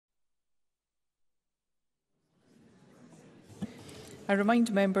I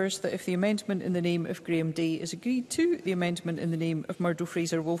remind members that if the amendment in the name of Graham Day is agreed to, the amendment in the name of Murdo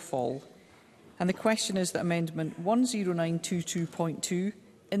Fraser will fall. And the question is that Amendment 10922.2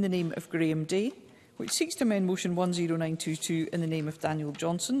 in the name of Graham Day, which seeks to amend Motion 10922 in the name of Daniel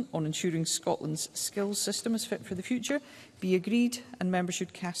Johnson on ensuring Scotland's skills system is fit for the future, be agreed, and members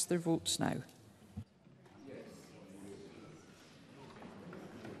should cast their votes now.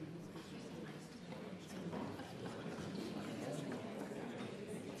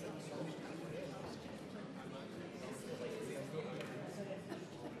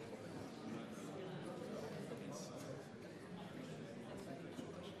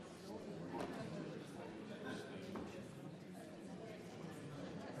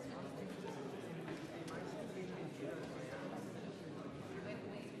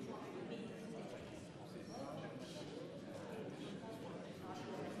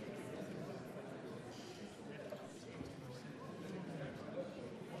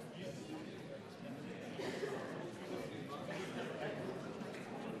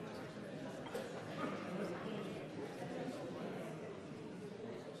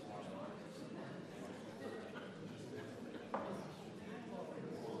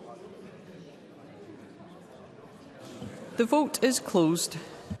 The vote is closed.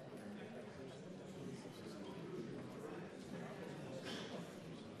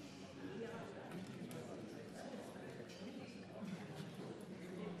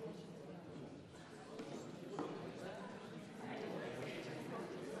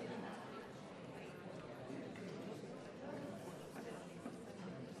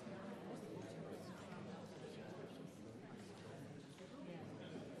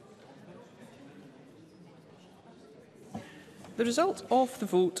 The result of the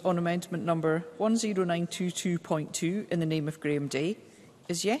vote on amendment number 10922.2 in the name of Graham Day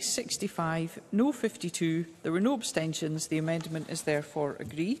is yes 65, no 52. There were no abstentions. The amendment is therefore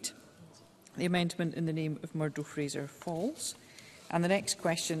agreed. The amendment in the name of Murdo Fraser falls. And the next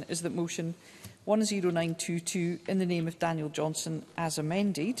question is that motion 10922 in the name of Daniel Johnson as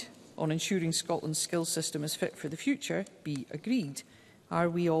amended on ensuring Scotland's skills system is fit for the future be agreed.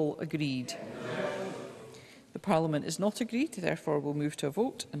 Are we all agreed? The Parliament is not agreed, therefore we'll move to a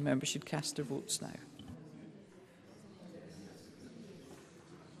vote and members should cast their votes now.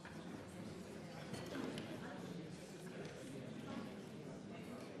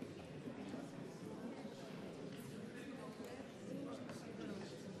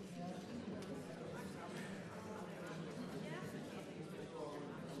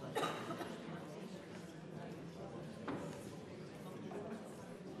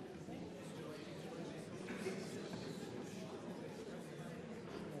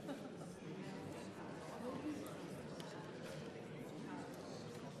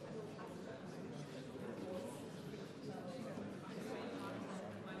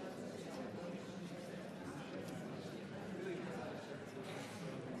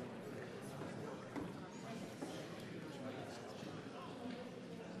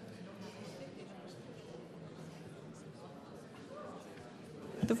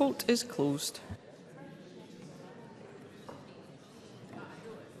 The vote is closed.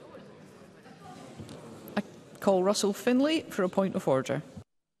 I call Russell Finlay for a point of order.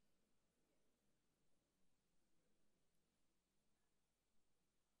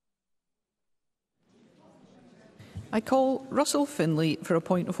 I call Russell Finlay for a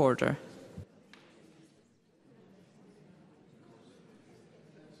point of order.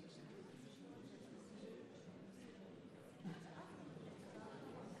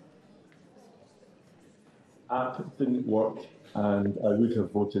 App didn't work and I would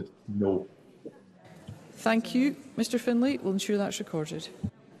have voted no. Thank you, Mr Finlay. We'll ensure that's recorded.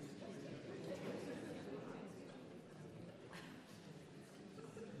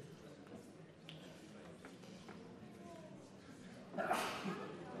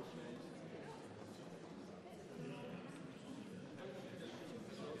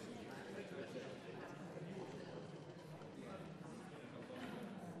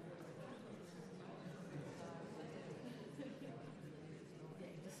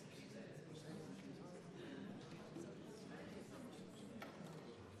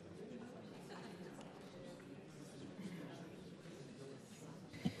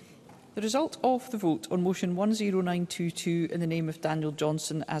 The result of the vote on motion 10922 in the name of Daniel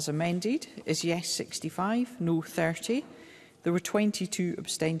Johnson as amended is yes 65, no 30. There were 22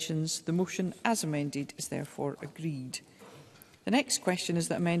 abstentions. The motion as amended is therefore agreed. The next question is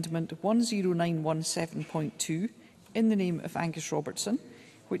that amendment 10917.2 in the name of Angus Robertson,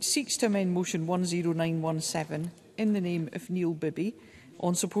 which seeks to amend motion 10917 in the name of Neil Bibby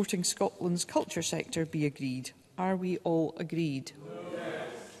on supporting Scotland's culture sector be agreed. Are we all agreed? No.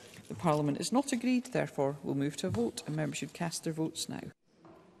 The Parliament is not agreed, therefore we'll move to a vote, and members should cast their votes now.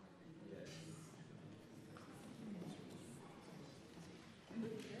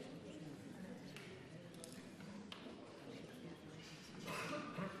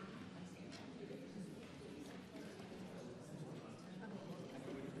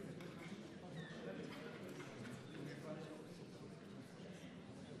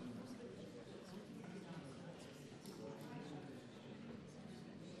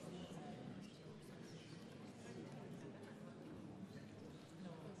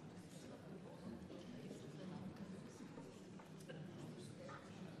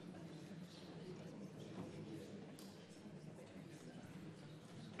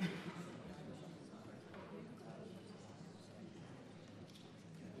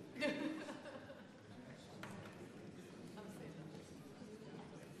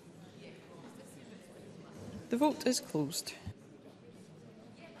 The vote is closed.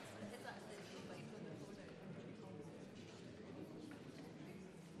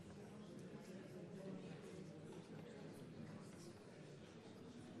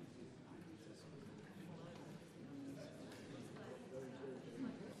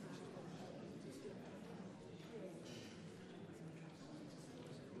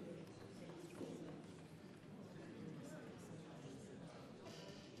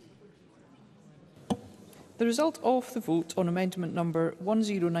 The result of the vote on amendment number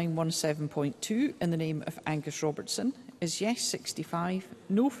 10917.2 in the name of Angus Robertson is yes 65,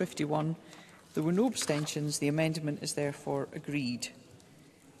 no 51. There were no abstentions. The amendment is therefore agreed.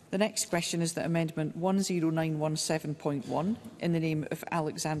 The next question is that amendment 10917.1 in the name of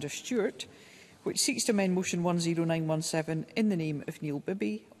Alexander Stewart, which seeks to amend motion 10917 in the name of Neil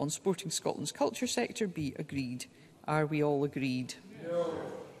Bibby on supporting Scotland's culture sector, be agreed. Are we all agreed? No.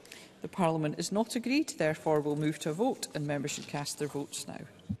 The Parliament is not agreed, therefore we'll move to a vote, and members should cast their votes now.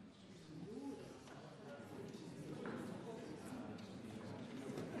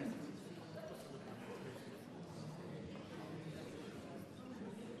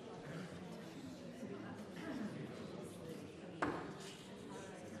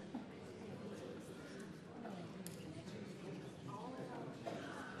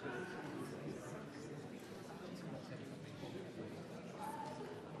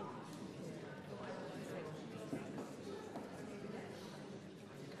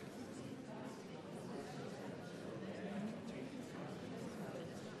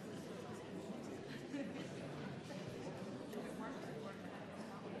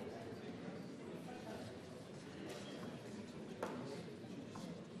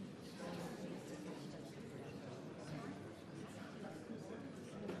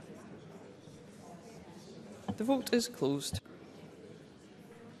 The vote is closed.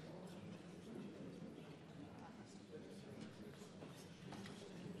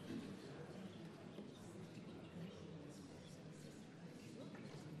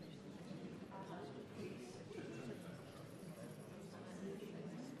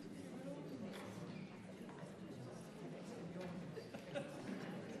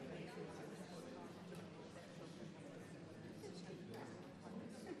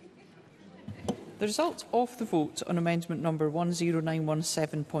 The result of the vote on amendment number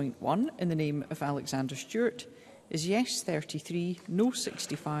 10917.1 in the name of Alexander Stewart is yes 33, no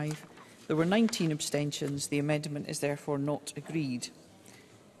 65. There were 19 abstentions. The amendment is therefore not agreed.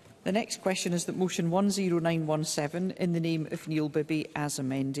 The next question is that motion 10917 in the name of Neil Bibby as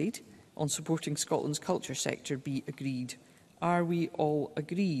amended on supporting Scotland's culture sector be agreed. Are we all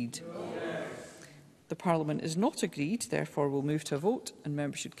agreed? Yes. The Parliament is not agreed, therefore we'll move to a vote, and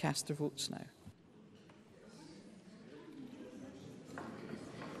members should cast their votes now.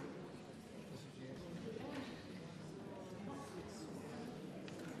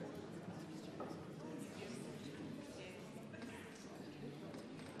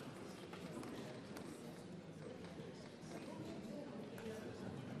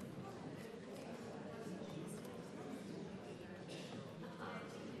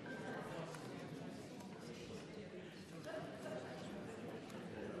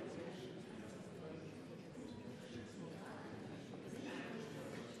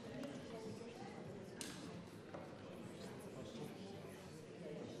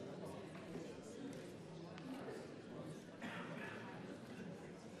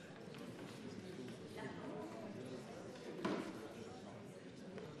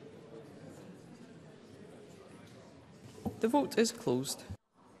 The vote is closed.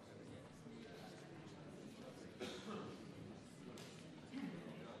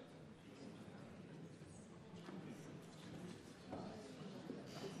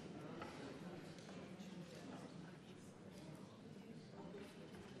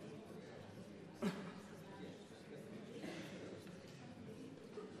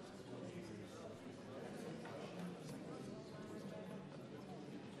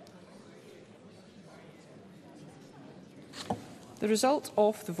 The result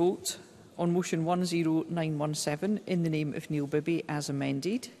of the vote on motion 10917 in the name of Neil Bibby as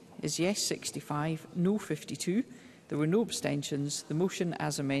amended is yes 65, no 52. There were no abstentions. The motion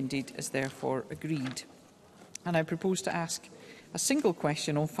as amended is therefore agreed. And I propose to ask a single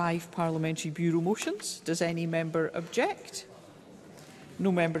question on 5 Parliamentary Bureau motions. Does any member object?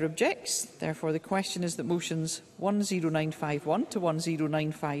 No member objects. Therefore, the question is that motions 10951 to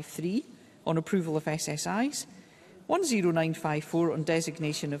 10953 on approval of SSIs, 10954 on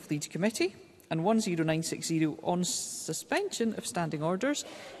designation of lead committee and 10960 on suspension of standing orders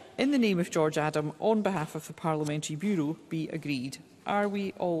in the name of George Adam on behalf of the Parliamentary Bureau be agreed. Are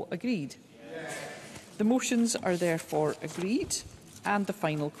we all agreed? Yes. The motions are therefore agreed. And the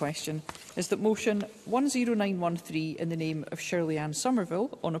final question is that motion 10913 in the name of Shirley Ann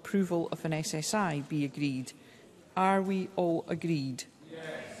Somerville on approval of an SSI be agreed. Are we all agreed? Yes.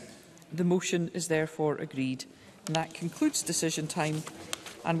 The motion is therefore agreed. And that concludes decision time.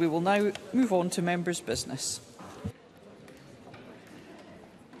 And we will now move on to members' business.